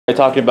We're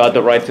talking about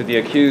the rights of the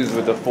accused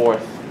with the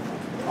Fourth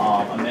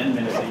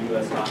Amendment of the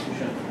U.S.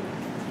 Constitution.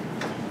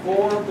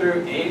 4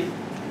 through 8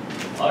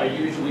 are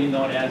usually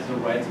known as the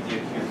rights of the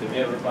accused. If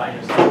you ever find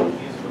yourself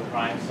accused of a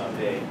crime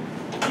someday,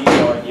 these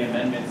are the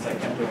amendments that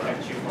can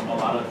protect you from a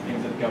lot of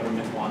things that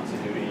government wants to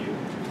do to you.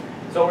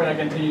 So we're going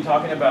to continue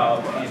talking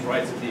about these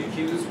rights of the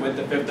accused with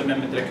the Fifth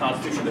Amendment to the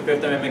Constitution. The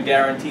Fifth Amendment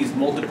guarantees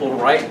multiple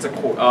rights,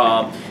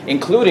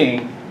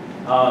 including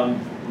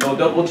no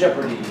double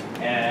jeopardy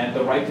and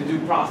the right to due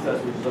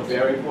process, which is a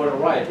very important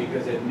right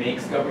because it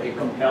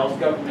compels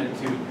government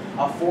to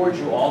afford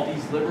you all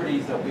these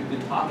liberties that we've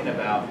been talking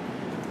about.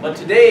 But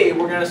today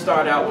we're going to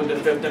start out with the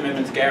Fifth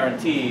Amendment's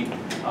guarantee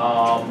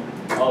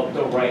of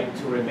the right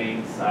to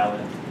remain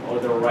silent,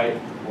 or the right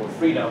or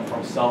freedom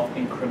from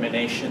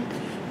self-incrimination.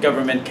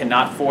 Government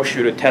cannot force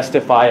you to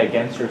testify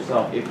against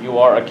yourself. If you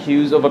are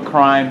accused of a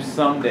crime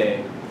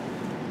someday,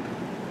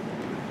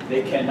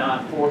 they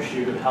cannot force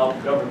you to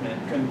help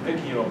government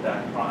convict you of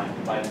that crime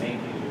by making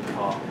you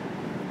talk.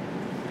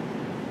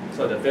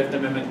 So the Fifth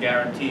Amendment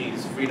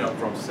guarantees freedom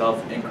from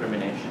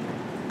self-incrimination.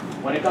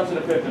 When it comes to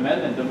the Fifth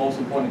Amendment, the most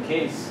important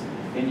case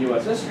in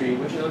U.S. history,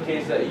 which is a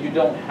case that you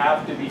don't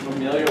have to be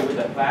familiar with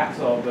the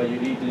facts of, but you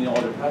need to know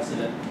the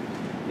precedent,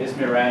 is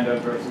Miranda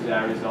versus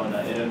Arizona.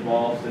 It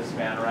involves this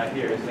man right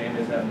here. His name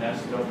is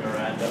Ernesto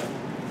Miranda.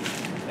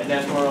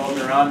 Ernesto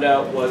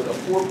Miranda was a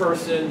poor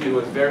person. He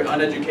was very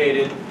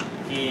uneducated.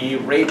 He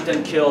raped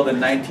and killed a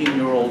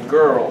 19-year-old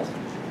girl.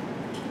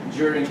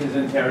 During his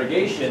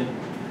interrogation,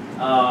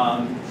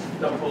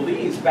 the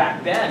police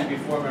back then,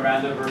 before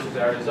Miranda versus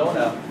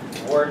Arizona,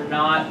 were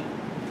not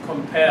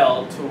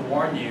compelled to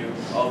warn you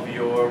of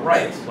your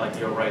rights, like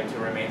your right to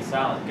remain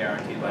silent,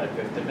 guaranteed by the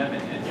Fifth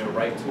Amendment, and your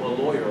right to a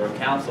lawyer or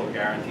counsel,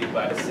 guaranteed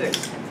by the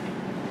Sixth.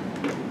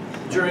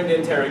 During the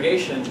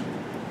interrogation,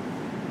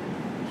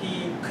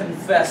 he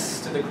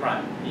confessed to the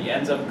crime. He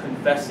ends up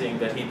confessing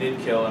that he did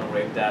kill and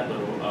rape that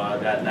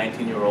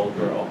 19-year-old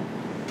girl.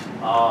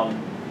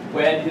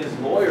 When his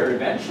lawyer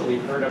eventually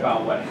heard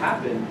about what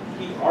happened,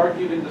 he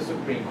argued in the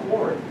Supreme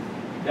Court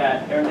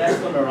that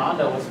Ernesto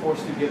Miranda was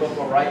forced to give up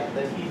a right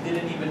that he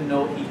didn't even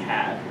know he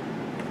had.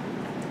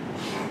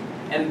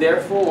 And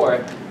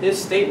therefore,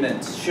 his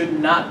statements should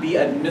not be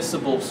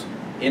admissible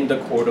in the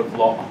court of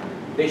law.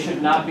 They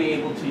should not be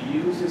able to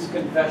use his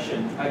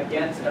confession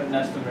against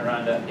Ernesto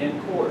Miranda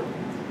in court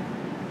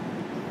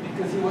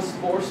because he was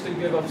forced to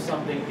give up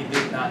something he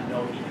did not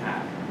know he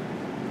had.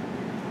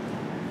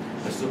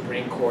 The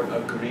Supreme Court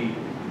agreed.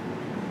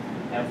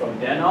 And from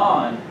then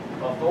on,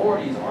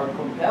 authorities are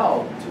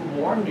compelled to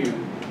warn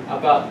you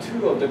about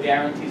two of the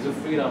guarantees of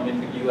freedom in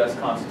the U.S.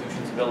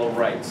 Constitution's Bill of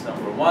Rights.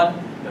 Number one,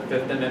 the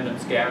Fifth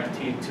Amendment's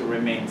guarantee to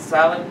remain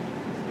silent,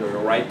 your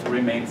right to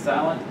remain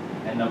silent.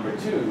 And number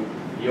two,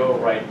 your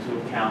right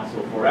to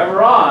counsel.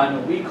 Forever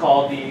on, we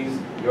call these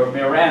your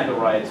Miranda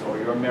rights or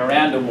your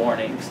Miranda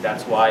warnings.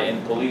 That's why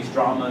in police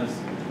dramas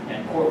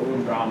and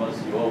courtroom dramas,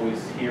 you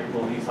always hear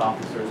police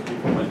officers,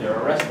 people when they're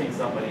arresting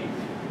somebody,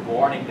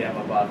 warning them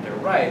about their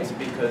rights,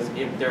 because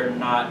if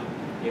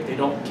they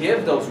don't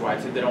give those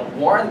rights, if they don't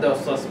warn the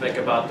suspect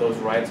about those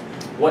rights,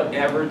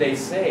 whatever they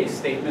say,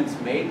 statements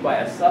made by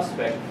a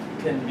suspect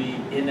can be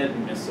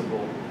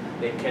inadmissible.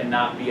 They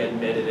cannot be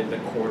admitted in the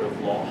court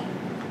of law.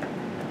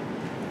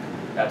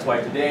 That's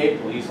why today,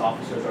 police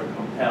officers are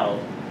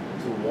compelled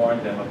to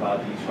warn them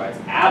about these rights.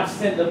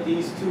 Absent of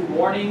these two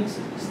warnings,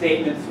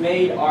 statements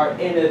made are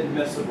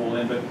inadmissible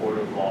in the court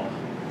of law.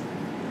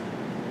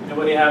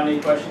 Anybody have any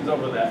questions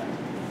over that?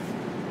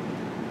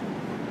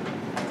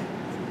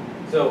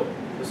 So,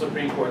 the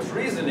Supreme Court's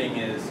reasoning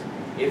is,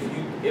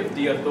 if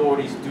the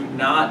authorities do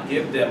not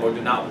give them or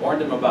do not warn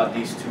them about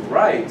these two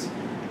rights,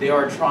 they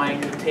are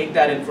trying to take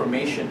that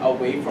information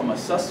away from a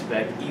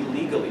suspect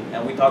illegally.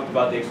 And we talked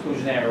about the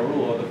exclusionary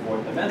rule of the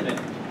Fourth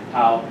Amendment,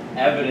 how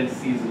evidence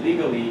seized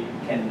legally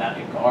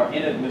are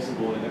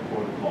inadmissible in the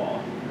court of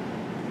law.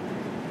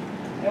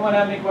 Anyone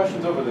have any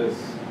questions over this?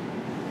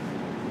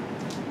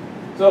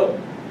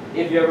 So,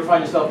 if you ever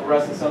find yourself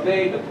arrested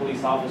someday, the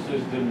police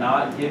officers do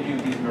not give you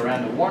these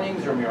Miranda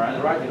warnings or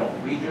Miranda rights. They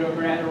don't read your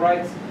Miranda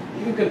rights.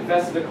 You can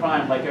confess to the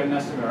crime like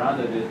Ernesto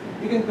Miranda did.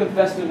 You can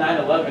confess to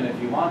 9/11 if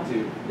you want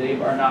to. They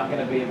are not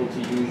going to be able to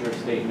use your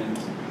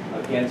statements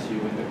against you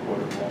in the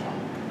court of law.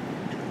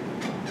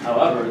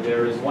 However,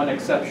 there is one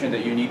exception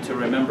that you need to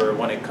remember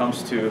when it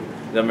comes to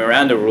the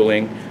Miranda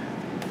ruling,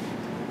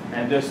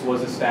 and this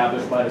was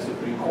established by the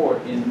Supreme Court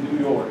in New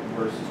York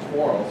versus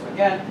Quarles.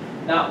 Again,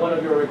 not one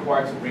of your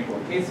required Supreme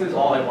Court cases.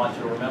 All I want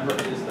you to remember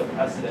is the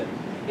precedent.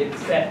 It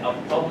set a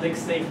public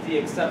safety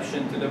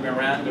exception to the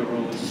Miranda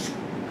ruling.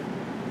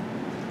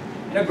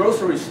 In a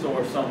grocery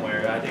store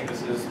somewhere, I think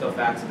this is the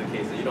facts of the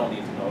case that you don't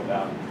need to know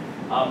about.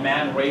 A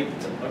man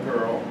raped a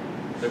girl.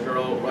 The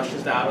girl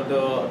rushes out of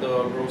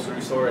the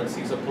grocery store and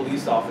sees a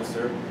police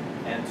officer,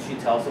 and she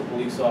tells the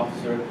police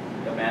officer,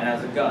 the man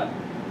has a gun.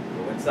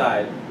 Go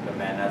inside, the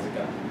man has a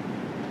gun.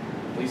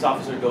 The police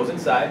officer goes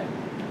inside,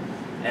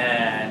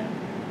 and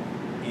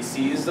he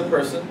sees the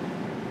person,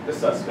 the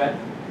suspect,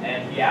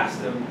 and he asks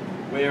him,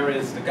 where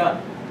is the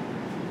gun?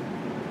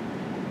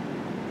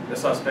 The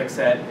suspect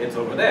said, "It's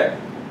over there."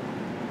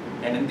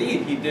 And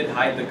indeed, he did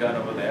hide the gun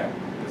over there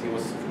because he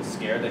was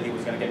scared that he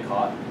was going to get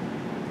caught.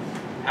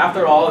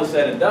 After all is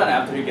said and done,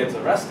 after he gets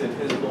arrested,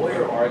 his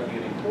lawyer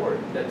argued in court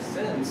that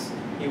since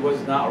he was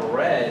not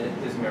read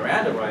his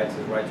Miranda rights,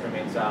 his right to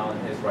remain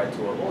silent, his right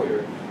to a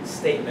lawyer,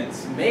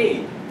 statements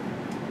made,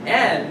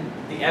 and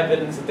the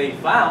evidence that they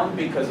found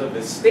because of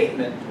his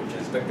statement, which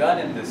is the gun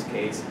in this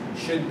case,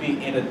 should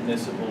be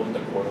inadmissible in the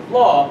court of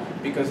law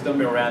because the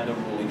Miranda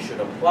ruling should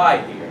apply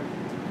here.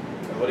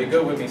 Everybody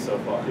good with me so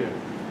far? Yeah.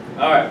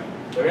 All right,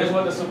 so here's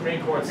what the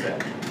Supreme Court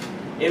said.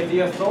 If the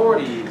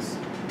authorities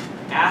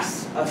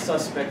ask a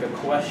suspect a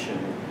question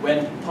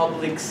when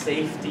public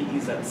safety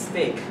is at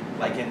stake,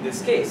 like in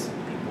this case,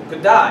 people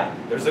could die,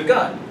 there's a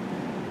gun.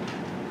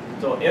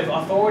 So if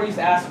authorities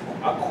ask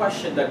a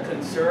question that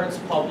concerns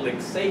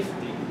public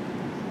safety,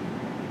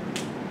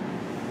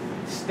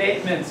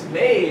 statements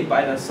made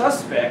by the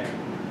suspect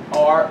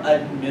are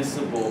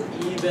admissible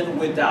even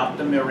without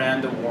the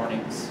Miranda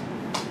warnings.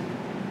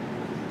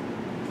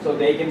 So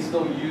they can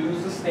still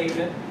use the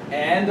statement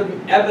and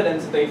the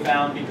evidence they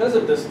found because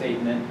of the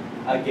statement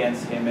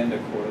against him in the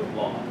court of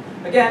law.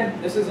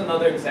 Again, this is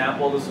another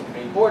example of the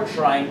Supreme Court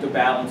trying to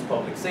balance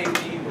public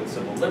safety with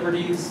civil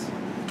liberties.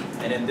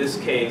 And in this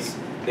case,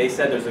 they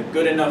said there's a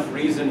good enough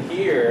reason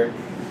here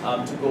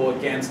to go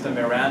against the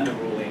Miranda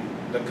ruling,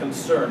 the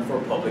concern for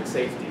public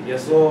safety.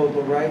 Yes, So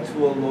the right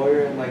to a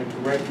lawyer and like the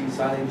right to be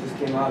silent just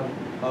came out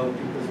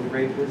because of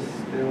rapists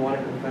didn't want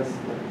to confess.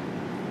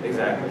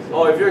 exactly.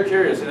 Oh, if you're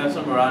curious,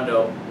 Nelson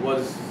Miranda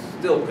was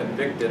still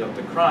convicted of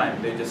the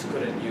crime. They just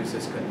couldn't use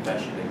his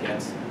confession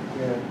against him.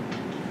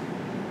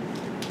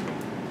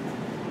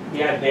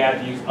 Yeah. They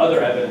had to use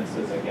other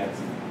evidences against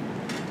him.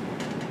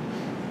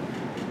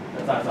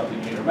 That's not something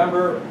you need to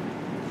remember.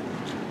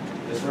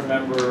 Just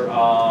remember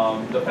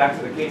the facts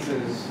of the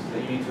cases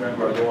that you need to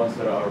remember are the ones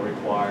that are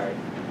required,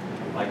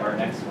 like our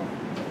next one.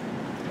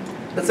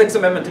 The Sixth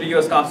Amendment to the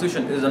U.S.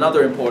 Constitution is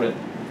another important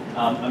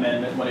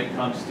amendment when it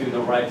comes to the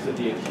rights of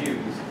the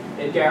accused.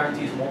 It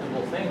guarantees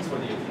multiple things for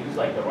the accused,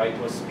 like the right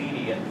to a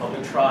speedy and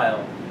public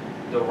trial,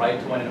 the right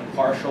to an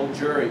impartial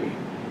jury.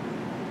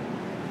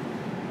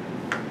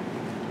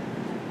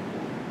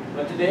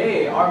 But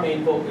today, our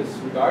main focus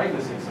regarding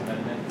the Sixth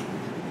Amendment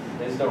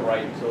is the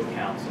right to a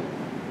counsel.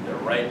 The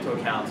right to a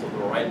counsel, the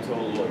right to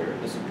a lawyer.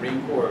 The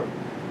Supreme Court,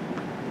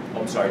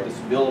 this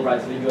Bill of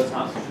Rights of the U.S.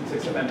 Constitution,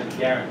 Sixth Amendment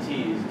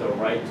guarantees the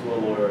right to a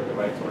lawyer, the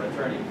right to an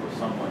attorney for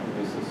someone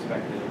who is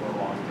suspected of a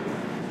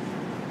wrongdoing.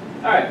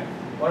 All right,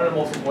 one of the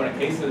most important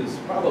cases,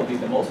 probably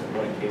the most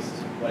important cases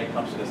when it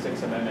comes to the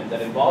Sixth Amendment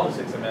that involves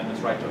the Sixth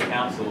Amendment's right to a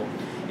counsel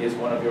is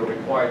one of your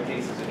required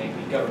cases in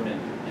AP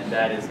government, and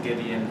that is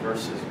Gideon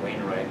versus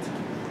Wainwright.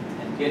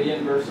 And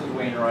Gideon versus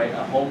Wainwright,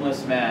 a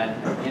homeless man,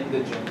 an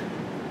indigent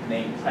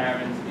named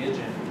Clarence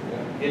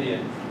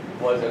Gideon,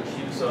 was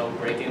accused of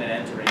breaking and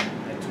entering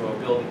into a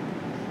building.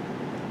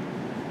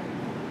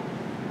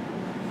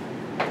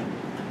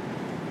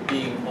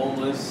 Being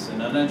homeless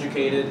and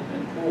uneducated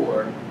and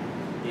poor,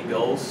 he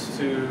goes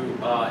to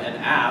and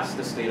asks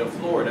the state of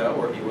Florida,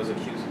 where he was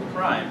accused of a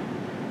crime,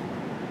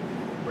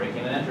 breaking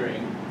and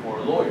entering, for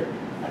a lawyer.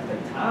 At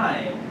the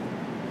time,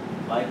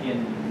 like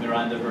in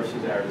Miranda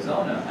versus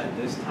Arizona, at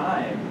this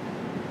time,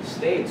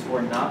 states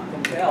were not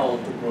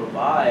compelled to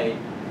provide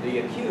the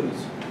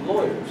accused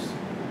lawyers.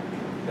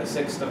 The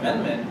Sixth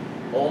Amendment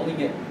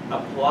only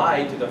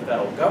applied to the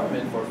federal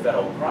government for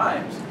federal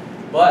crimes,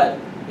 but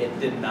it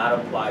did not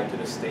apply to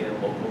the state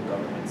and local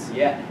governments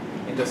yet.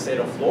 In the state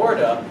of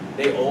Florida,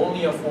 they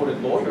only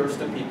afforded lawyers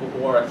to people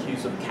who are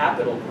accused of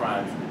capital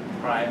crimes,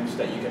 crimes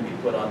that you can be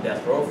put on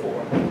death row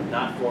for,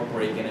 not for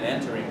breaking and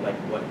entering like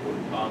what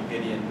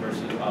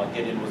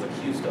Gideon was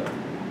accused of.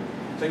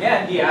 So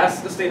again, he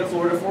asked the state of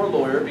Florida for a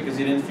lawyer because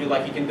he didn't feel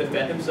like he can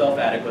defend himself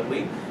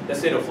adequately. The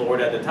state of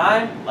Florida at the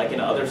time, like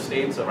in other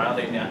states around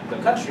the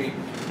country,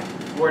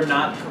 were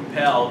not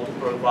compelled to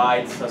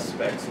provide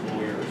suspects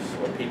lawyers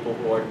or people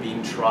who are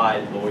being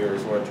tried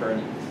lawyers or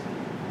attorneys.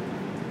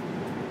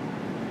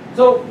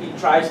 So he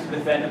tries to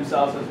defend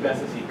himself as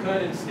best as he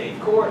could in state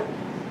court,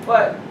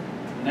 but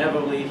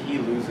inevitably he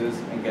loses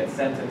and gets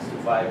sentenced to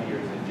 5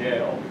 years in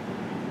jail.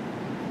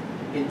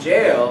 In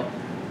jail,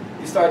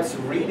 he starts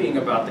reading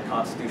about the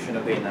Constitution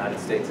of the United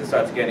States. He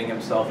starts getting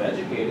himself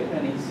educated,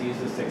 and he sees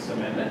the Sixth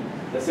Amendment.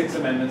 The Sixth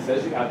Amendment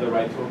says you have the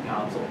right to a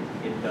counsel.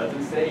 It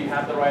doesn't say you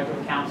have the right to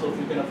a counsel if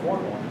you can afford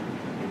one.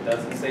 It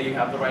doesn't say you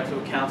have the right to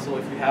a counsel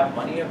if you have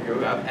money, if you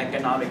have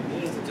economic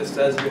needs. It just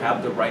says you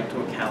have the right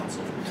to a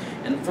counsel.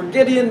 And for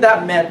Gideon,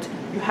 that meant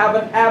you have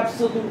an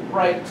absolute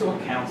right to a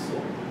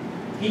counsel.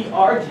 He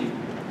argued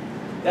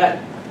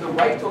that the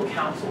right to a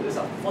counsel is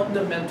a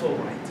fundamental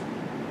right.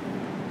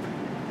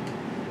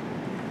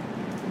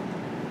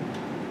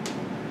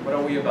 What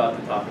are we about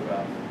to talk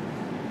about?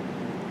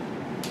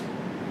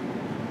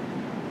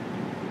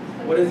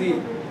 What is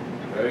he?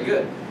 Very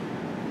good.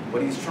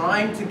 What he's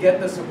trying to get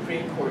the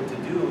Supreme Court to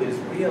do is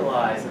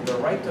realize that the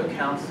right to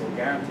counsel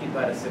guaranteed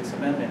by the Sixth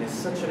Amendment is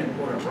such an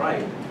important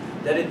right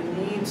that it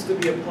needs to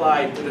be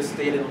applied to the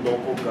state and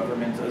local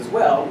governments as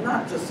well,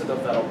 not just to the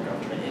federal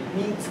government. It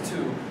needs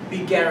to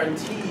be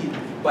guaranteed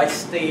by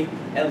state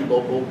and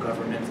local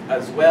governments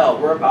as well.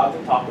 We're about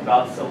to talk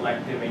about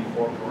selective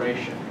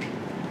incorporation.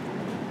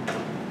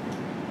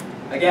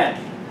 Again,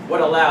 what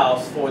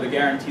allows for the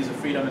guarantees of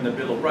freedom in the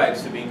Bill of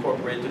Rights to be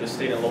incorporated to the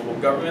state and local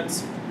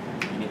governments?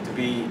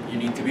 You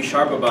need to be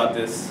sharp about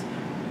this.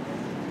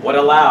 What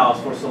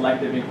allows for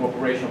selective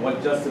incorporation?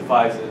 What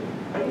justifies it?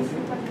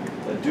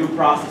 The Due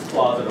Process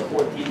Clause of the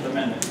 14th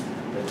Amendment.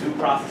 The Due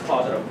Process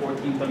Clause of the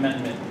 14th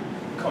Amendment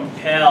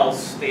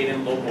compels state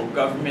and local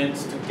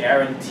governments to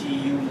guarantee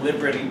you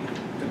liberty,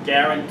 to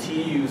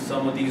guarantee you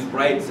some of these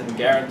rights and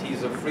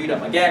guarantees of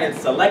freedom. Again,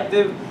 it's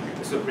selective.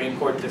 The Supreme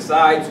Court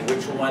decides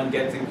which one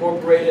gets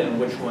incorporated and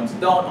which ones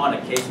don't on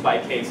a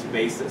case-by-case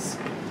basis.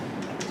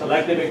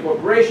 Selective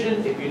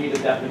incorporation, if you need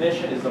a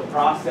definition, is the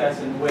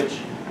process in which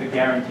the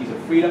guarantees of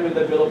freedom in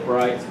the Bill of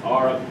Rights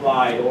are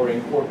applied or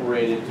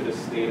incorporated to the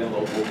state and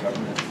local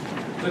governments.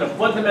 So the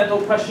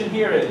fundamental question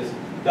here is,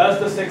 does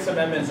the Sixth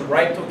Amendment's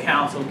right to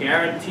counsel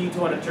guarantee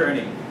to an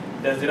attorney,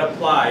 does it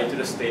apply to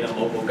the state and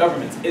local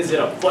governments? Is it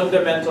a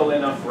fundamental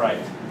enough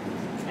right?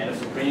 And the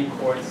Supreme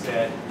Court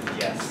said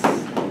yes.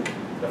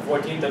 The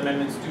 14th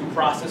Amendment's Due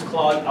Process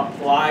Clause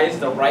applies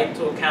the right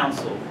to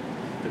counsel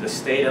to the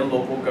state and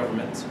local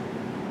governments.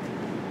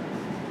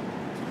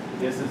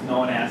 This is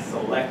known as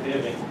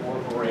selective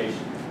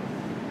incorporation.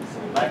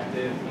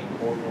 Selective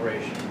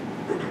incorporation.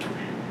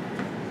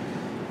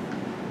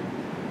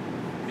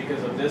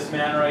 Because of this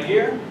man right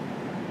here,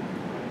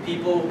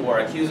 people who are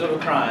accused of a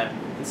crime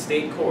in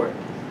state court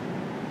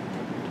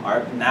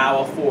are now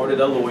afforded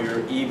a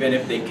lawyer even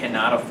if they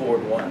cannot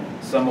afford one.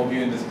 Some of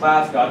you in this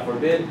class, God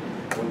forbid,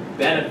 would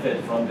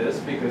benefit from this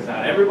because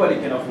not everybody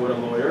can afford a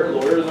lawyer.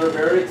 Lawyers are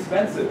very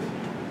expensive.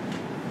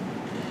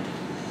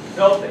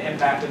 Note the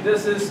impact of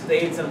this is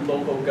states and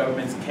local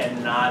governments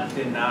cannot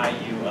deny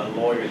you a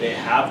lawyer. They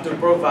have to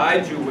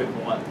provide you with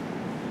one.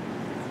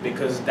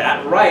 Because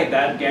that right,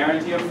 that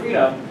guarantee of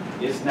freedom,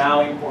 is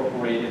now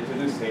incorporated to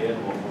the state and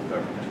local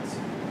governments.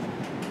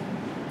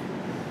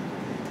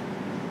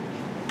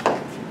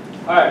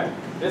 Alright,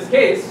 this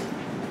case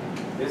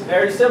is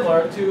very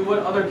similar to what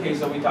other case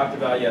that we talked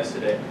about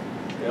yesterday.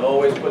 They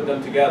always put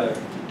them together.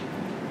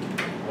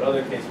 What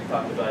other case we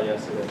talked about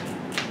yesterday?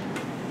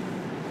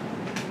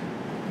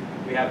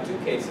 We have two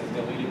cases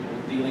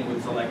dealing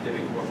with selective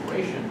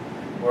incorporation,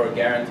 where a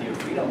guarantee of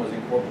freedom was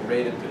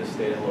incorporated to the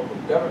state and local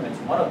governments.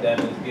 One of them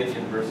is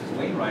Gideon versus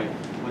Wainwright,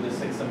 where the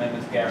Sixth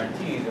Amendment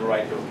guarantees the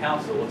right to a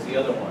counsel. What's the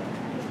other one?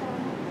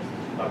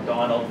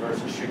 McDonald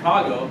versus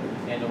Chicago,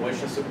 in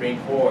which the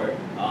Supreme Court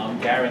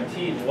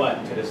guaranteed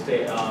what to the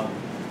state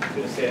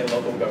and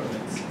local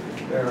governments?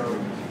 Bear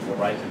arms. The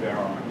right to bear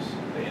arms.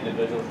 The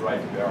individual's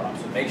right to bear arms.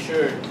 So make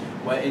sure,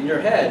 when in your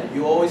head,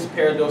 you always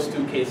pair those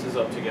two cases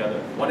up together.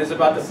 One is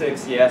about the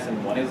Sixth, yes,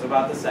 and one is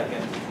about the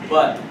Second,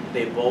 but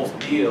they both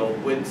deal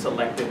with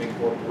selective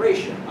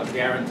incorporation. A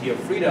guarantee of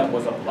freedom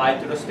was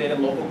applied to the state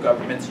and local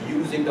governments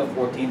using the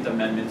 14th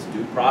Amendment's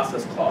Due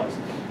Process Clause,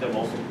 the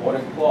most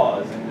important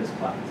clause in this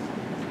class.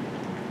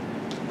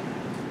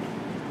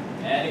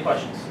 Any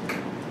questions?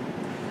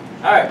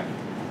 All right.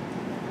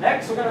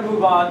 Next, we're going to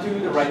move on to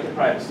the right to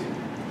privacy.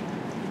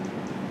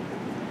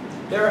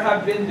 There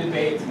have been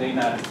debates in the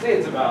United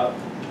States about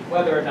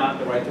whether or not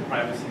the right to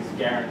privacy is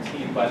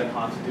guaranteed by the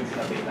Constitution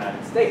of the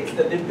United States.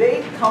 The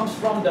debate comes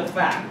from the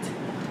fact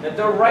that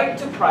the right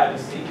to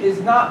privacy is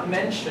not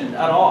mentioned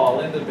at all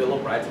in the Bill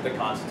of Rights of the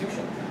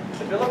Constitution.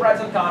 The Bill of Rights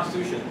of the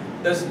Constitution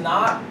does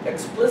not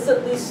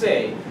explicitly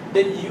say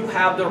that you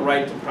have the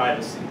right to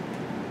privacy.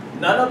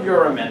 None of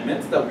your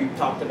amendments that we've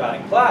talked about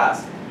in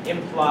class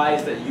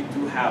implies that you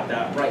do have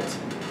that right.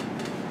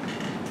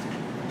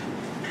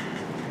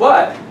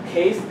 But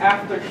case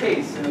after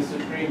case in the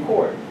Supreme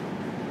Court,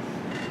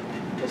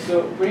 the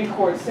Supreme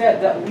Court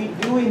said that we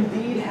do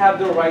indeed have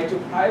the right to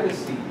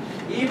privacy.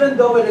 Even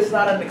though it is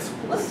not an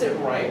explicit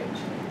right,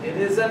 it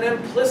is an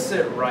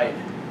implicit right.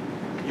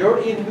 Your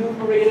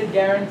enumerated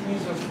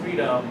guarantees of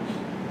freedom,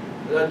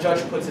 the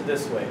judge puts it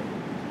this way,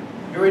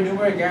 your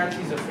enumerated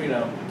guarantees of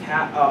freedom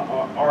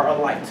are a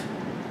light,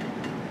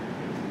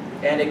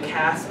 and it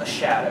casts a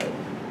shadow,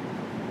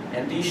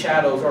 and these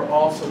shadows are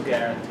also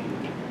guaranteed.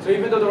 So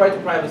even though the right to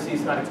privacy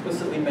is not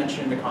explicitly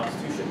mentioned in the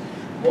Constitution,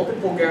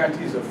 multiple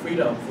guarantees of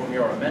freedom from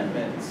your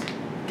amendments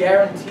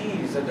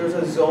guarantees that there's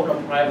a zone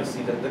of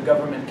privacy that the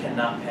government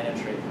cannot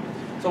penetrate.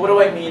 So what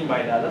do I mean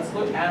by that?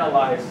 Let's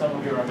analyze some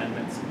of your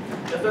amendments.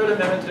 The Third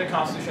Amendment to the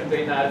Constitution of the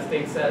United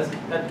States says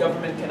that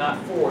government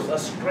cannot force a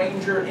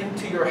stranger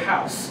into your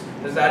house.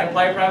 Does that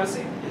imply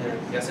privacy?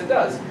 Yes, it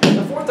does.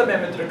 The Fourth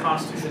Amendment to the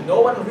Constitution,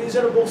 no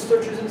unreasonable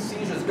searches and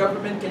seizures.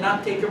 Government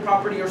cannot take your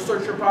property or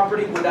search your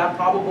property without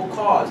probable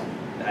cause.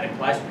 That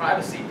implies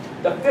privacy.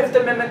 The Fifth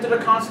Amendment to the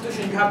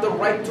Constitution, you have the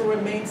right to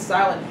remain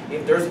silent.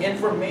 If there's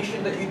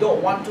information that you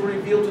don't want to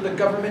reveal to the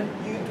government,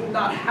 you do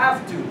not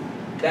have to.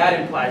 That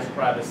implies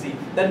privacy.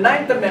 The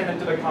Ninth Amendment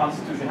to the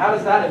Constitution, how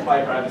does that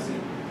imply privacy?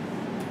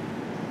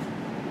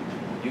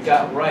 You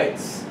got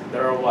rights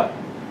that are what?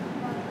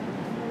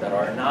 that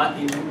are not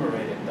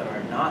enumerated, that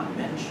are not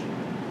mentioned.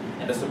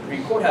 And the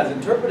Supreme Court has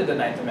interpreted the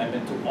Ninth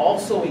Amendment to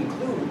also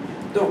include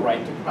the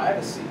right to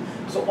privacy.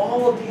 So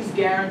all of these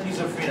guarantees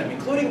of freedom,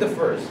 including the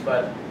first,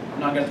 but I'm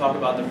not going to talk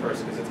about the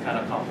first because it's kind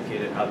of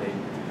complicated how they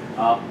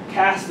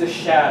cast this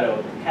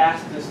shadow,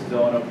 cast this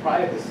zone of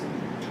privacy.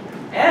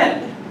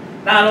 And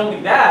not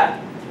only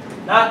that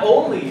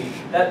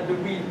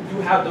we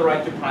do have the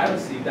right to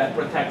privacy that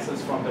protects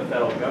us from the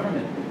federal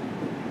government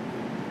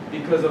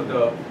because of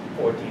the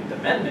 14th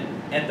Amendment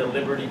and the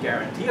liberty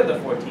guarantee of the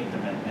 14th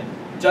Amendment,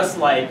 just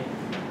like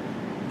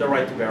the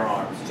right to bear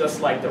arms,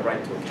 just like the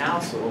right to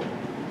counsel,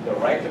 the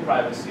right to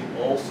privacy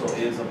also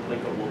is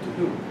applicable to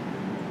who?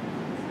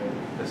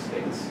 The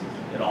states.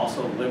 It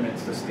also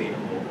limits the state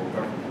and local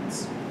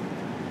governments.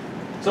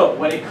 So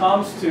when it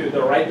comes to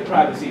the right to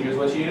privacy, here's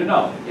what you need to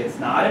know. It's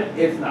not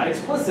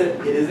explicit,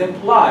 it is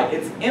implied,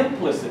 it's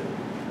implicit.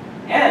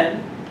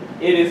 And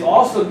it is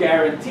also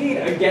guaranteed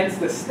against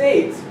the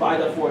states by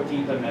the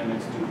 14th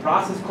Amendment's Due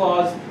Process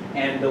Clause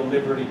and the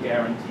liberty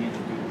guarantee of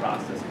the Due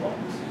Process Clause.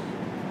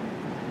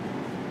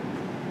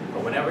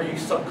 But whenever you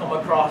come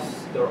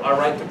across a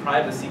right to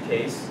privacy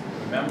case,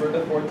 remember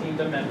the 14th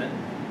Amendment.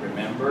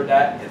 Remember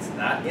that it's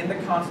not in the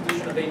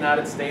Constitution of the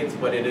United States,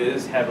 but it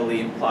is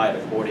heavily implied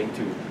according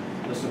to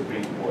the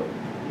Supreme Court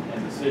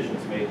and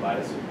decisions made by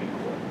the Supreme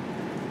Court.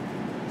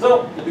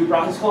 So the Due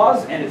Process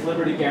Clause and its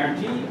liberty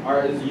guarantee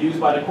is used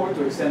by the court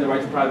to extend the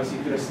right to privacy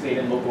to the state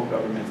and local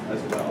governments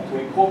as well, to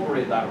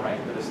incorporate that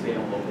right to the state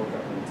and local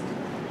governments.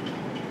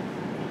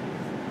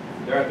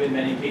 There have been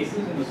many cases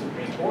in the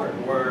Supreme Court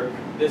where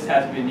this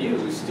has been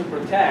used to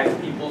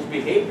protect people's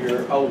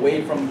behavior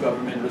away from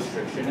government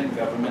restriction and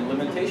government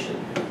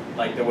limitation.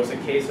 Like there was a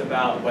case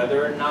about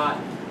whether or not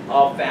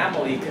a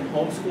family can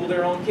homeschool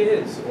their own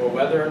kids, or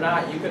whether or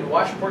not you can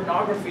watch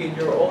pornography in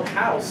your own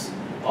house,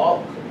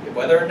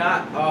 whether or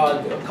not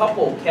a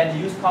couple can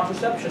use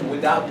contraception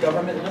without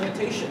government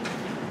limitation.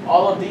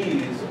 All of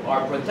these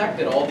are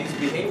protected, all these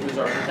behaviors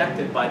are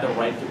protected by the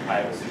right to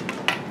privacy.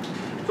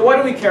 So why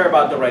do we care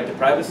about the right to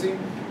privacy?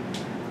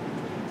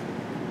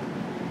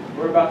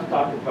 We're about to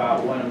talk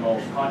about one of the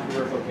most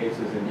controversial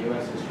cases in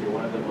U.S. history,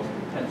 one of the most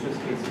contentious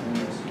cases in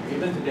history.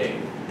 Even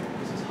today,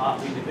 this is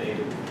hotly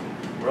debated,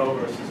 Roe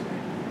versus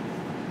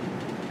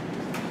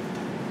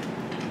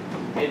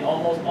Wade. In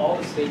almost all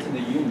the states in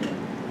the Union,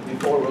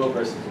 before Roe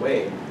versus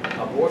Wade,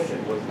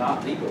 abortion was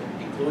not legal,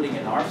 including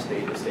in our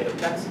state, the state of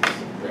Texas.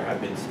 There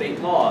have been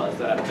state laws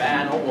that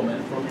ban a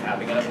woman from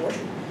having an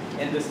abortion.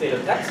 In the state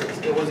of Texas,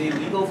 it was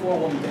illegal for a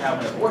woman to have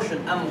an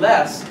abortion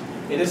unless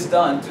it is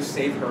done to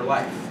save her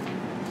life.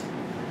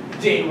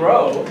 Jane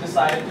Roe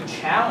decided to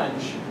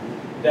challenge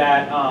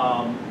that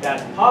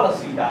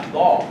policy, that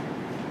law,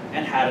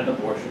 and had an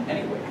abortion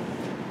anyway.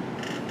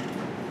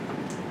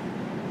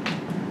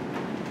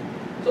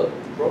 So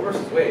Roe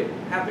versus Wade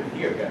happened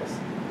here, guys.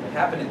 It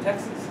happened in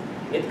Texas.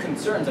 It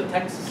concerns a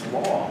Texas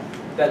law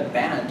that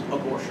banned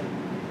abortion.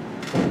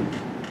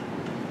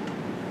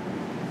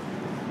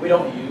 We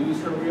don't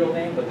use her real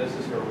name, but this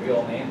is her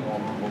real name,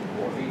 Norma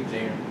McCorvey.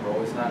 Jane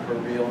Roe is not her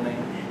real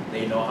name.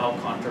 They know how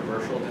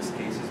controversial this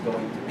case is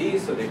going to be,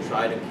 so they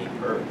try to keep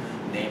her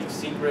name a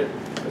secret,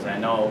 because I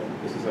know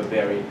this is a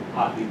very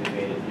hotly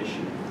debated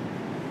issue.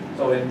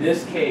 So in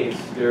this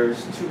case,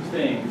 there's two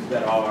things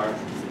that are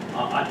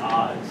at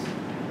odds.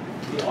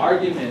 The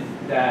argument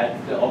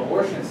that the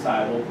abortion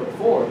side will put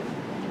forth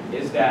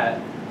is that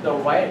the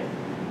right,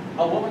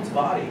 a woman's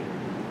body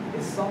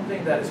is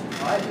something that is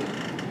private,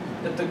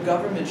 that the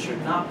government should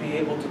not be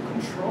able to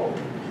control.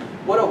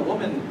 What a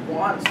woman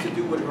wants to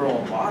do with her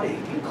own body,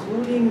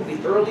 including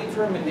the early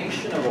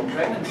termination of a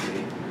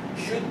pregnancy,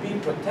 should be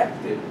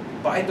protected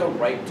by the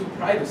right to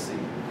privacy.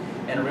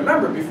 And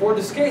remember, before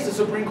this case, the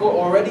Supreme Court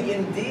already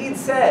indeed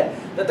said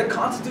that the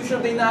Constitution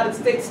of the United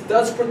States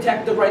does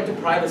protect the right to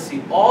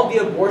privacy. All the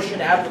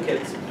abortion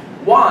advocates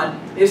want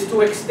is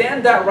to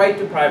extend that right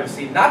to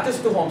privacy, not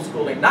just to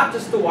homeschooling, not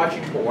just to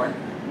watching porn,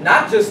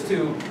 not just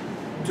to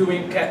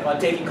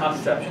taking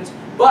contraceptions,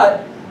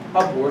 but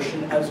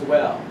abortion as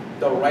well.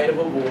 The right of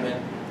a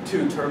woman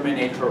to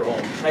terminate her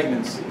own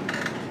pregnancy.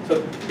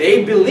 So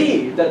they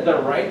believe that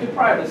the right to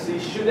privacy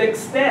should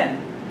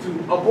extend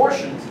to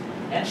abortions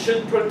and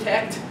should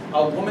protect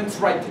a woman's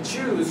right to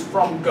choose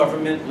from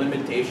government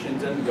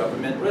limitations and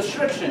government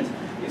restrictions.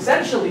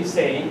 Essentially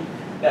saying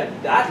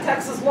that that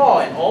Texas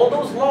law and all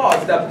those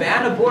laws that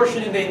ban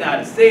abortion in the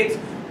United States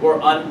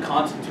were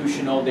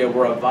unconstitutional. They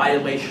were a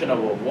violation of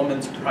a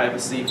woman's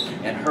privacy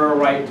and her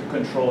right to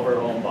control her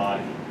own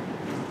body.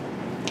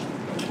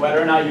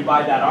 Whether or not you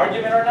buy that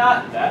argument or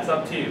not, that's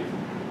up to you.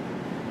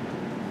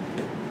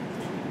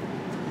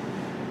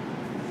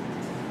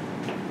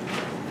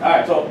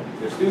 Alright, so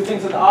there's two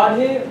things at odds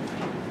here.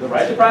 The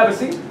right to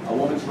privacy, a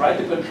woman's right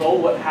to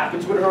control what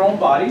happens with her own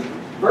body,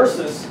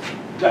 versus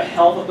the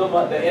health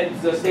of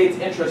the state's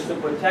interest to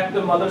protect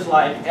the mother's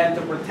life and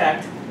to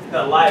protect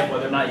the life,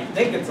 whether or not you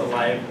think it's a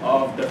life,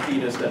 of the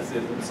fetus that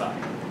sits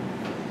inside.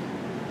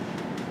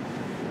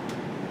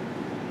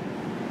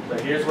 So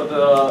here's what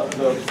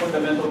the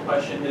fundamental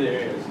question here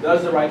is.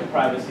 Does the right to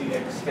privacy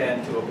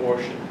extend to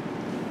abortion?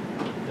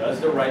 Does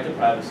the right to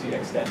privacy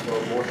extend to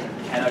abortion?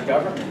 Can a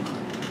government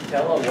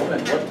tell a woman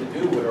what to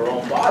do with her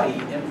own body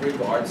in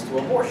regards to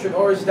abortion,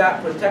 or is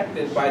that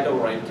protected by the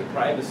right to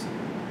privacy?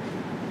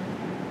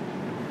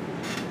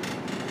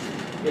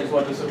 Here's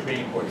what the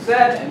Supreme Court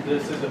said, and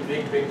this is a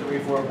big victory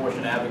for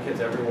abortion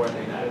advocates everywhere in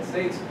the United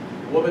States.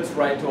 Women's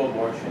right to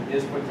abortion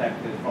is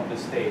protected from the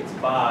states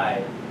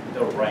by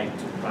the right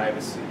to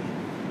privacy.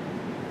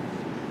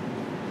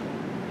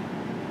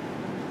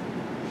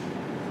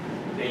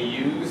 They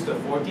used the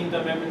 14th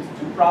Amendment's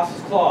Due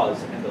Process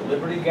Clause and the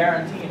Liberty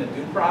Guarantee in the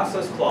Due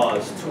Process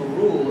Clause to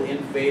rule in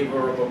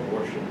favor of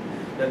abortion.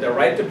 That the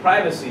right to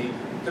privacy,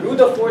 through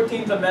the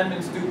 14th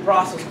Amendment's Due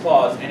Process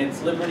Clause and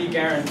its Liberty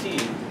Guarantee,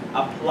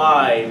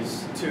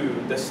 applies to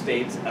the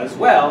states as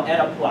well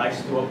and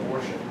applies to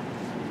abortion.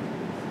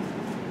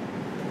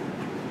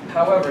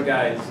 However,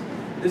 guys,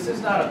 this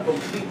is not a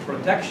complete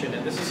protection,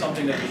 and this is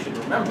something that you should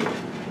remember.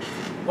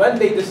 When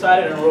they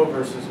decided in Roe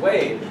versus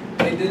Wade,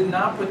 they did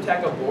not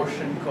protect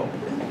abortion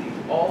completely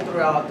all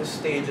throughout the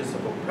stages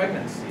of a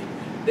pregnancy.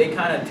 They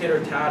kind of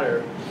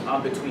titter-tatter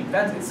between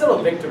fences. It's still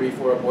a victory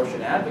for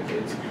abortion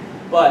advocates,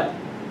 but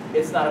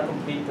it's not a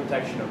complete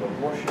protection of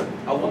abortion.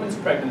 A woman's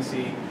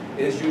pregnancy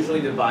is usually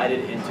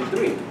divided into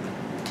 3.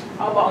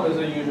 How long does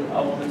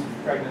a woman's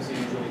pregnancy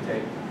usually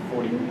take?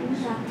 40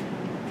 weeks?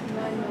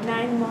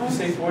 9 months.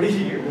 You say 40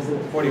 years?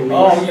 40 weeks.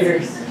 Oh,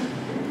 years.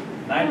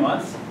 9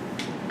 months.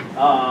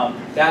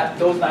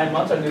 Those 9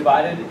 months are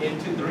divided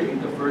into 3.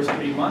 The first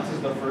 3 months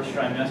is the first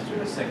trimester,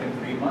 the second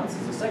 3 months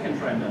is the second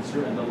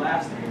trimester, and the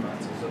last 3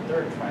 months is the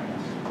third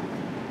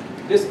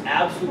trimester. This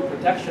absolute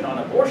protection on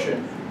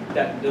abortion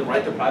that the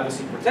right to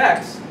privacy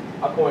protects,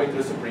 according to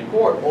the Supreme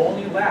Court,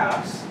 only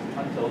lasts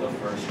until the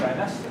first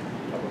trimester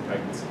of a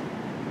pregnancy.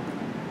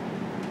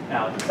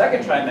 Now, the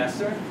second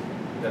trimester,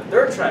 the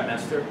third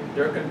trimester,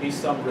 there can be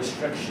some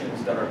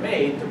restrictions that are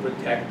made to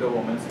protect the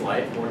woman's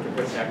life or to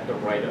protect the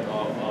right of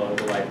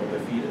the life of the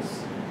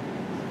fetus.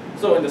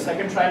 So in the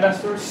second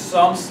trimester,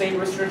 some state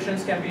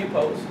restrictions can be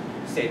imposed.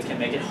 States can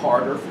make it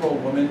harder for a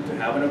woman to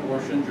have an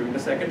abortion during the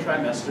second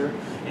trimester.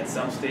 In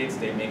some states,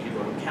 they make you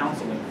go to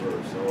counseling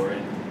first. Or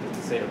in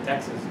the state of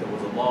Texas, there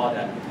was a law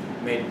that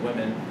made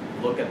women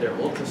look at their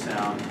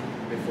ultrasound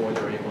before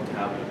they're able to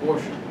have an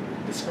abortion,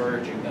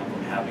 discouraging them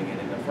from having it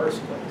in the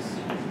first place.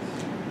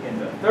 In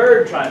the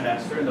third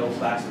trimester, in those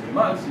last 3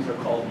 months, these are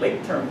called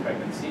late-term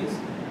pregnancies,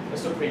 the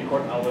Supreme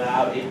Court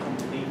allowed a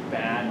complete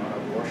ban on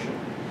abortion.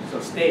 So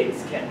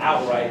states can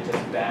outright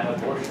just ban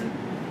abortion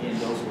in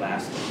those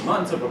last 3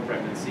 months of a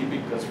pregnancy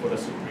because for the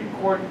Supreme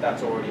Court,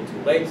 that's already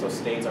too late, so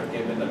states are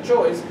given the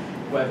choice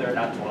whether or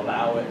not to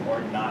allow it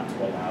or not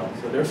to allow it.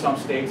 So there are some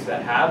states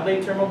that have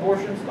late-term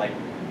abortions, like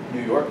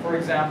New York, for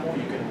example.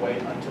 You can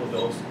wait until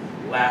those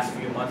last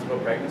few months of a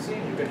pregnancy.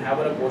 You can have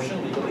an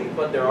abortion legally,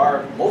 but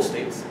most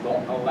states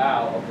don't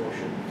allow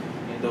abortion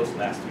in those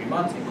last 3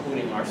 months,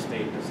 including our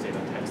state, the state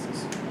of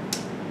Texas.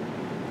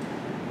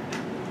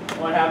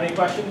 Anyone have any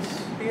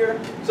questions here?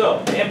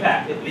 So, the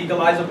impact, it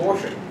legalized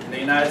abortion in the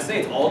United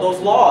States. All those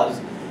laws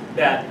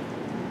that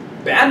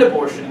banned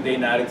abortion in the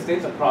United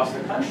States across the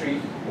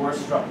country were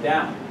struck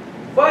down.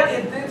 But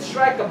it did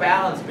strike a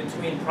balance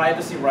between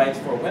privacy rights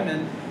for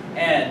women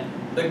and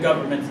the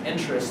government's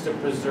interest to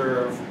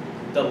preserve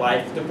the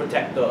life, to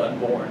protect the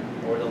unborn,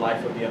 or the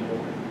life of the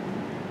unborn.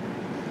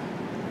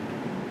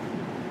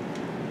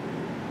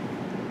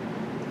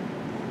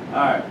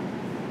 Alright.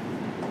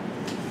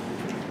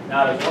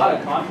 Now there's a lot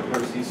of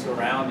controversy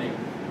surrounding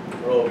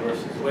Roe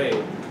versus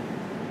Wade.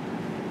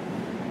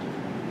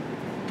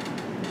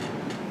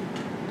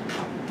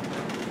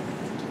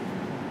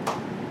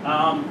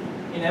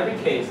 In every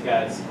case,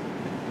 guys,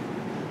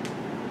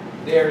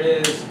 there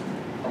is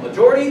a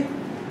majority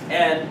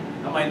and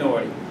a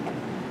minority.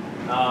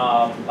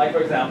 Like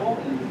for example,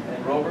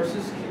 in Roe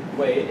versus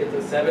Wade, it's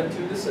a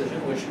 7-2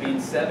 decision, which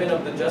means 7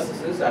 of the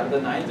justices out of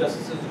the 9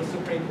 justices of the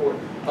Supreme Court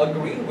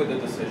agreed with the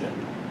decision,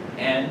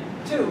 and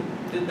 2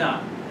 did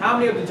not. How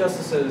many of the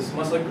justices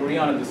must agree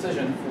on a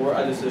decision for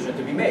a decision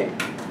to be made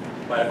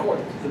by a court?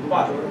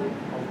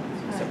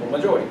 5. Simple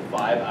majority.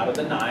 5 out of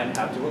the 9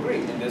 have to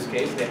agree. In this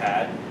case, they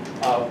had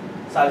a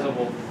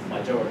sizable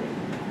majority.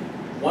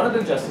 One of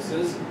the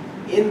justices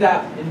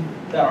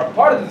that are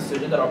part of the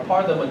decision, that are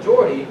part of the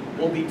majority,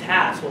 will be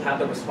tasked, will have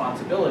the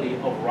responsibility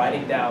of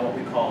writing down what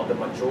we call the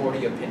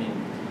majority opinion.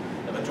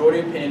 The majority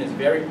opinion is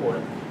very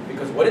important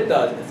because what it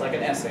does, it's like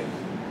an essay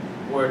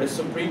where the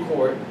Supreme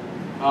Court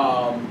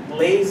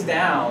lays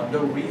down the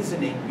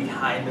reasoning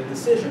behind the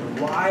decision.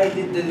 Why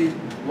did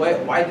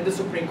the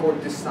Supreme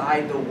Court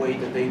decide the way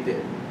that they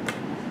did?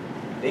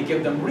 They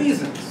give them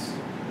reasons.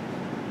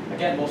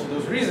 Again, most of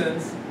those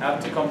reasons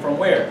have to come from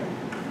where?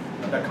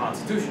 The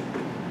Constitution.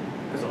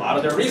 Because a lot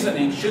of their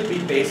reasoning should be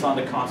based on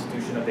the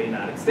Constitution of the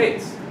United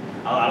States.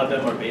 A lot of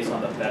them are based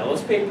on the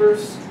Federalist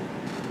Papers.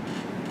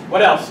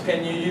 What else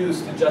can you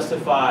use to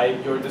justify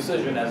your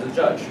decision as a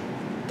judge?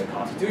 The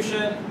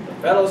Constitution, the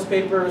Federalist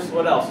Papers,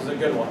 what else is a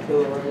good one?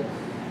 Bill of Rights.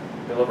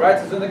 Bill of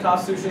Rights is in the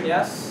Constitution,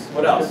 yes.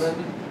 What else?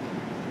 Amendment.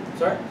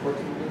 Sorry?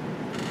 14th.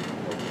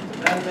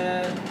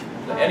 Amendment.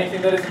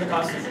 Anything that is in the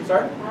Constitution,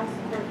 sorry?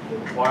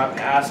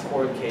 Past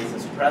court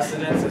cases,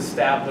 precedents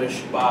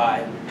established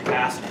by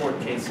past court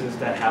cases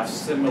that have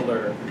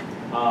similar,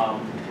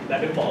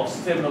 that involve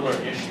similar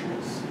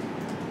issues.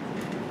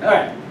 All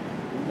right,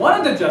 one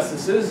of the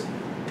justices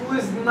who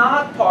is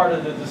not part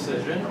of the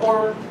decision,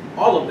 or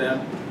all of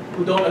them,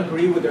 who don't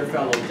agree with their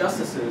fellow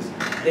justices,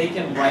 they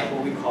can write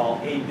what we call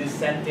a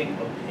dissenting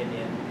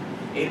opinion.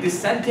 A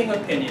dissenting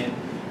opinion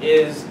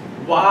is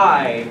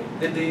why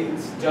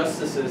these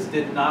justices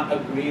did not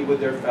agree with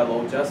their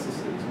fellow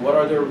justices. What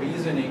are their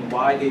reasoning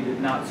why they did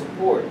not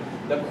support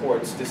the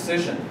court's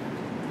decision?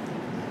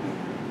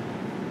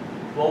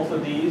 Both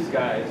of these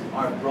guys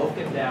are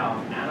broken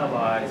down,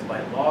 analyzed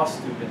by law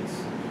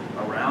students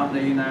around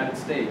the United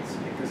States.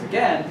 Because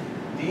again,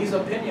 these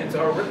opinions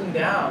are written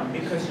down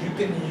because you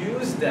can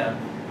use them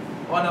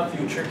on a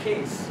future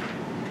case.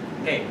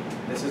 Hey,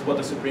 this is what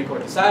the Supreme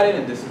Court decided,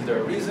 and this is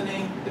their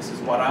reasoning. This is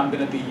what I'm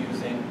going to be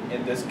using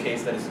in this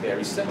case that is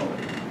very similar.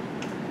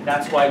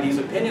 That's why these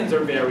opinions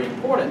are very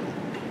important.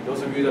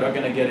 Those of you that are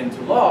going to get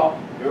into law,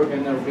 you're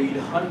going to read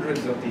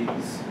hundreds of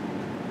these.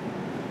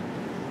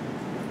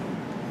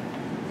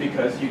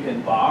 Because you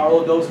can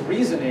borrow those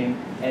reasoning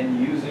and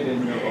use it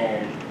in your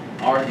own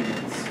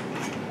arguments.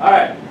 All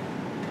right,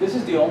 this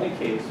is the only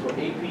case where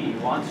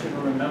AP wants you to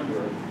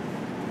remember,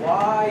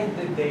 why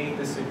did they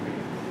disagree?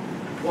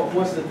 What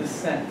was the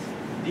dissent?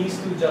 These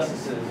two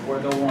justices were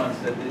the ones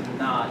that did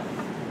not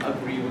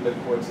agree with the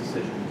court's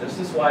decision.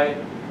 Justice White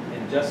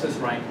and Justice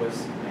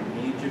Rehnquist,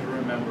 I need you to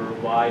remember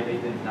why they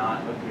did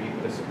not agree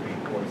with the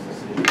Supreme Court's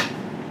decision.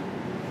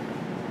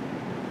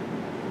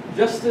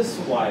 Justice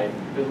White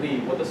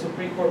believed what the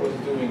Supreme Court was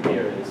doing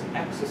here is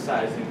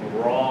exercising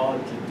raw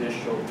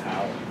judicial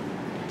power.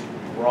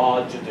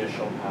 Raw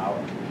judicial power.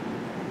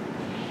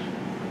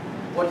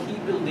 What he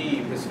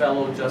believed his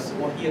fellow justice,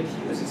 what he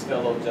accused his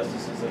fellow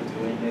justices of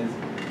doing is,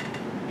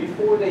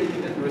 before they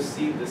even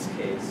received this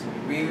case,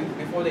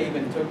 before they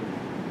even took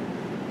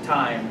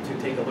time to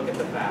take a look at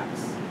the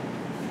facts,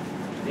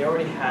 they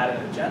already had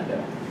an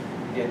agenda.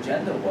 The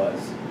agenda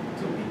was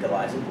to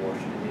legalize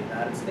abortion in the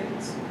United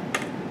States.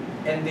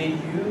 And they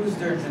used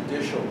their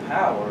judicial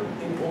power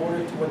in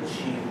order to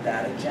achieve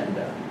that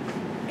agenda.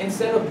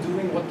 Instead of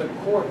doing what the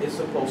court is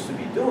supposed to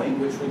be doing,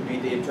 which would be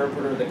the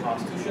interpreter of the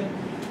Constitution,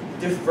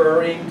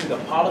 deferring to the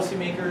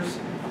policymakers,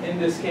 in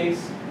this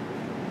case,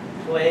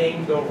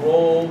 playing the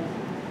role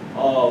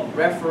of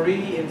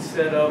referee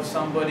instead of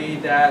somebody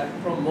that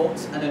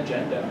promotes an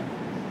agenda.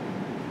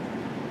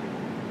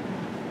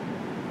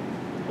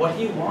 What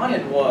he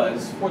wanted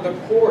was for the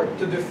court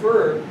to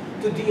defer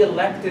to the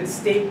elected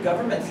state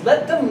governments.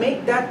 Let them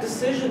make that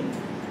decision.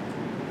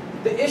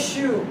 The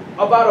issue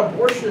about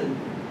abortion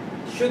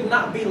should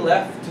not be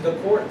left to the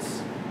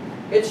courts.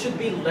 It should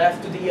be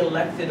left to the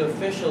elected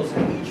officials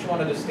in each one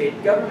of the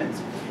state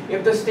governments.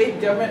 If the state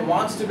government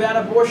wants to ban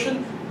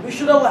abortion, we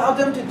should allow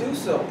them to do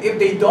so. If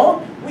they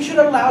don't, we should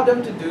allow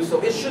them to do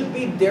so. It should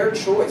be their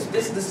choice.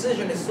 This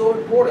decision is so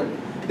important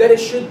that it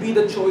should be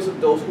the choice of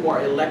those who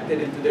are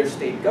elected into their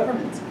state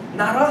governments,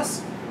 not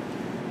us.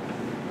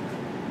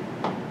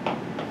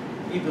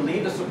 We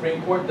believe the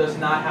Supreme Court does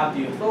not have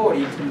the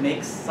authority to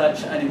make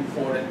such an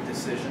important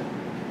decision.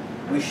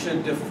 We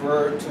should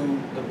defer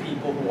to the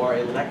people who are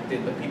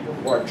elected, the people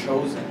who are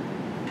chosen.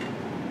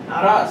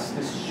 Not us.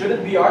 This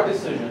shouldn't be our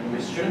decision.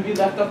 This shouldn't be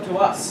left up to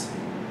us.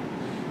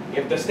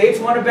 If the states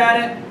want to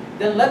ban it,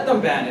 then let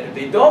them ban it. If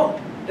they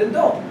don't, then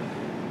don't.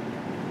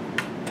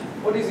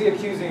 What is he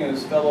accusing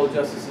his fellow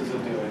justices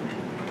of doing?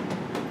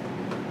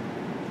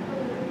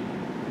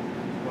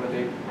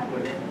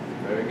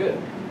 Very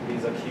good.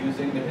 He's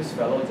accusing his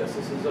fellow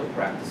justices of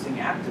practicing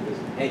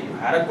activism. Hey, you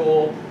had a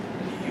goal,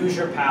 and you use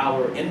your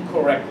power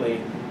incorrectly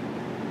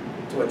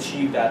to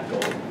achieve that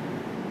goal.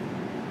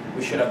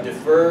 We should have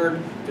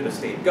deferred to the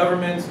state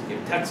governments.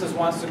 If Texas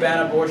wants to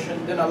ban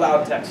abortion, then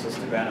allow Texas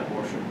to ban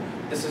abortion.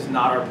 This is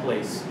not our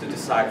place to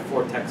decide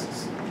for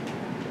Texas.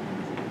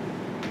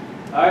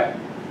 All right.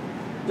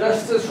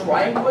 Justice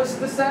Rehnquist's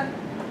dissent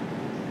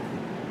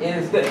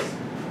is this.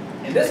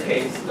 In this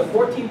case, the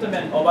 14th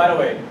Amendment, oh, by the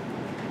way,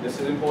 this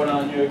is important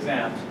on your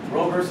exams.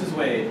 Roe versus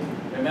Wade.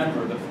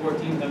 Remember, the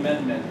 14th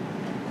Amendment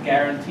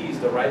guarantees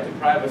the right to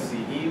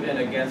privacy even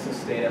against the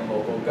state and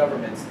local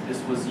governments.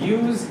 This was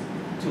used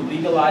to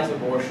legalize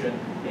abortion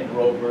in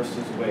Roe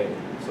versus Wade.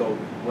 So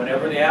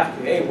whenever they ask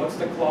you, hey, what's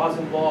the clause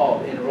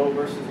involved in Roe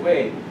versus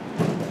Wade?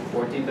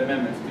 14th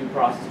Amendment's due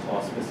process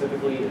clause,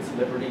 specifically its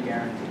liberty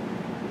guarantee.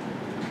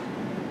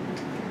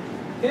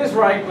 Here's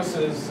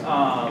Rehnquist's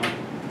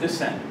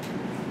dissent.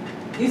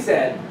 He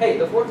said, hey,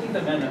 the 14th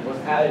Amendment was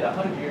added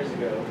 100 years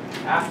ago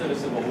after the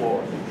Civil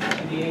War in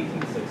the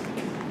 1860s.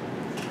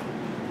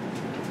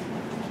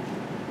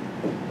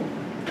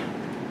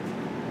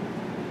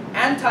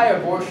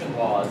 Anti-abortion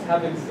laws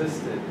have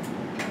existed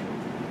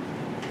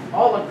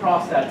all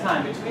across that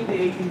time, between the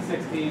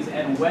 1860s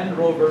and when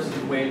Roe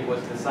versus Wade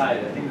was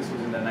decided. I think this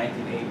was in the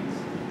 1980s.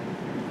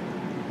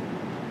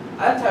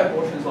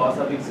 anti-abortion laws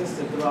have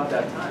existed throughout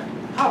that time.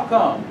 How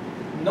come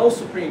no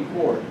Supreme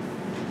Court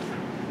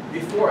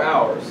before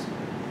ours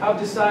have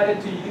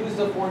decided to use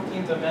the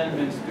 14th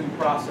Amendment's due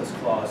process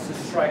clause to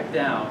strike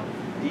down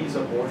these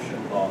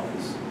abortion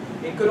laws?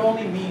 It could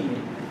only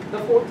mean the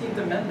 14th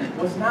Amendment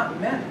was not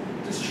meant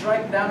to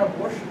strike down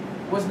abortion,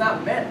 was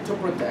not meant to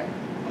protect,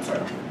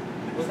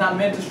 was not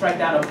meant to strike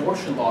down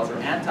abortion laws or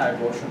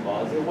anti-abortion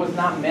laws. It was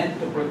not meant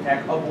to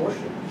protect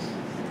abortion.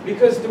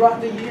 Because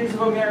throughout the years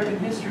of American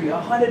history,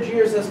 100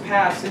 years has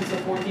passed since the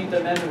 14th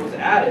Amendment was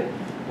added.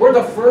 We're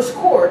the first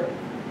court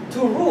to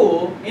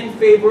rule in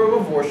favor of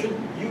abortion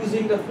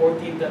using the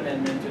 14th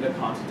Amendment to the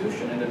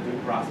Constitution and the due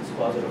process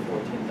clause of the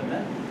 14th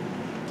Amendment.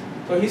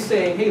 So he's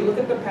saying, hey, look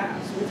at the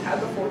past. We've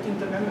had the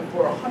 14th Amendment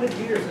for 100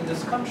 years in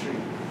this country.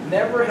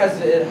 Never has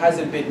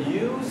it been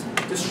used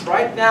to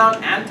strike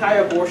down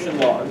anti-abortion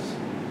laws.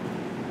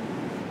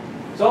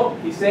 So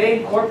he's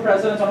saying court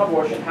precedents on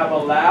abortion have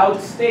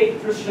allowed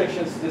state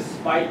restrictions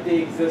despite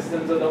the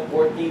existence of the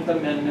 14th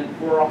Amendment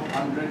for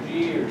 100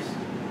 years.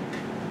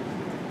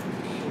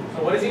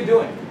 So what is he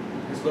doing?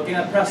 He's looking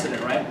at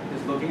precedent, right?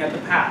 He's looking at the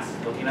past,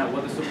 looking at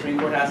what the Supreme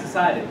Court has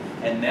decided.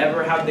 And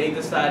never have they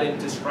decided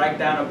to strike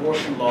down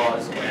abortion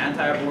laws or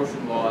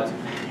anti-abortion laws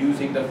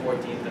using the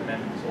 14th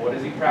Amendment. So what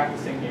is he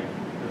practicing here?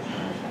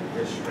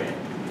 Restraint.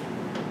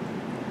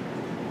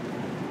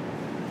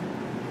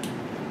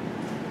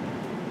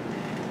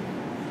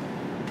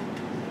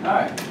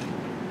 Alright.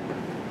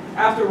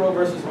 After Roe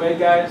versus Wade,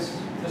 guys,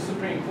 the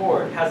Supreme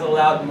Court has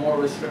allowed more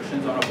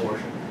restrictions on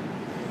abortion.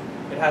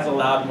 It has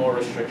allowed more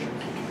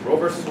restrictions. Roe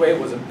versus Wade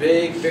was a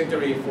big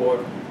victory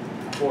for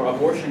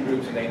abortion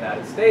groups in the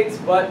United States,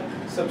 but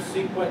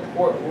subsequent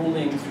court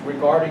rulings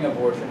regarding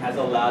abortion has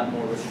allowed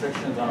more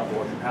restrictions on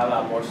abortion, has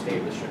allowed more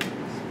state restrictions.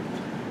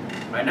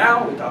 Right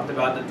now, we talked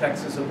about the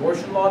Texas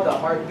abortion law, the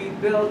heartbeat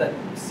bill that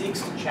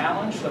seeks to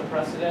challenge the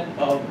precedent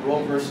of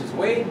Roe versus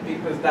Wade,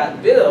 because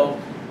that bill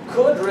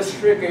could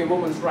restrict a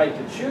woman's right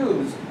to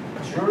choose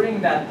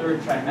during that third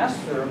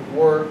trimester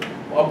where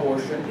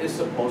abortion is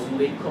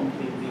supposedly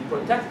completely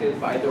protected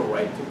by the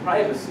right to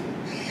privacy.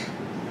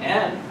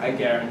 And I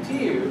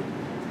guarantee you,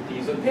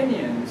 these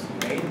opinions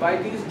made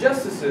by these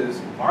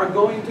justices are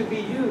going to be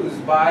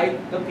used by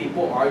the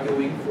people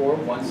arguing for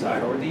one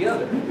side or the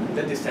other.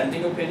 The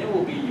dissenting opinion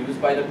will be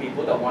used by the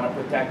people that want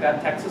to protect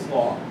that Texas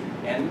law,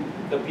 and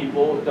the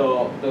people,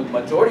 the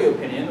majority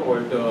opinion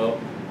or the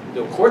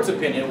court's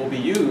opinion will be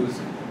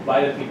used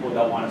by the people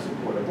that want to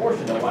support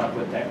abortion, that want to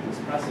protect this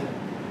precedent.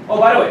 Oh,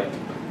 by the way,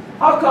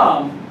 how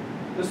come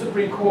the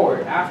Supreme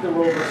Court, after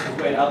Roe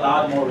versus Wade,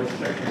 allowed more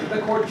restrictions? Did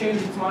the court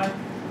change its mind?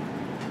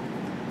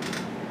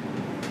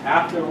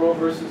 After Roe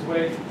versus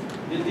Wade,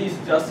 did these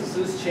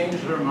justices change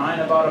their mind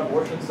about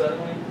abortion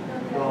suddenly?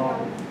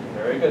 No.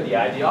 Very good. The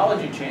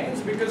ideology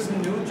changed because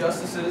new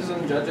justices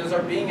and judges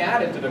are being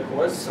added to the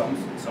courts.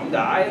 Some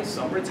die,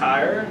 some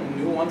retire,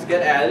 new ones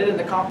get added, and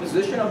the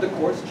composition of the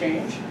courts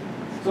change.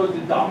 So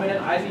the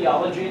dominant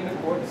ideology in the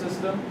court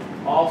system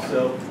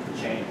also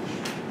changed.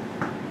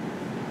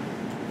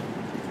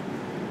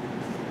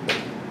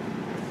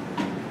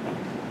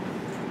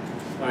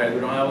 All right, we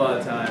don't have a lot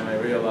of time, I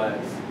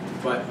realize.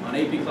 But on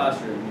AP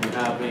Classroom, you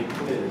have a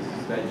quiz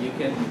that you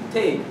can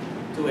take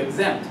to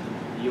exempt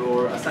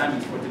your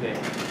assignments for today.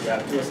 You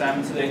have 2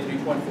 assignments today,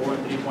 3.4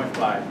 and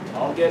 3.5.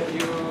 I'll get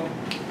you,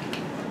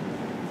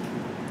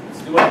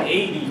 let's do an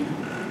 80.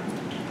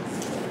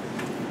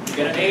 You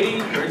get an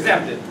 80, you're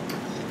exempted.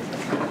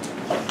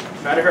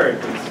 Try to hurry,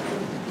 please.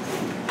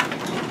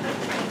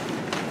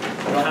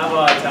 We don't have a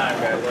lot of time,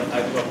 guys.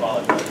 I do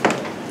apologize.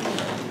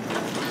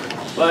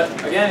 But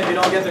again, if you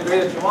don't get the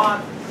grade that you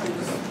want,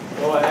 just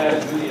go ahead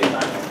and do the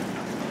assignment.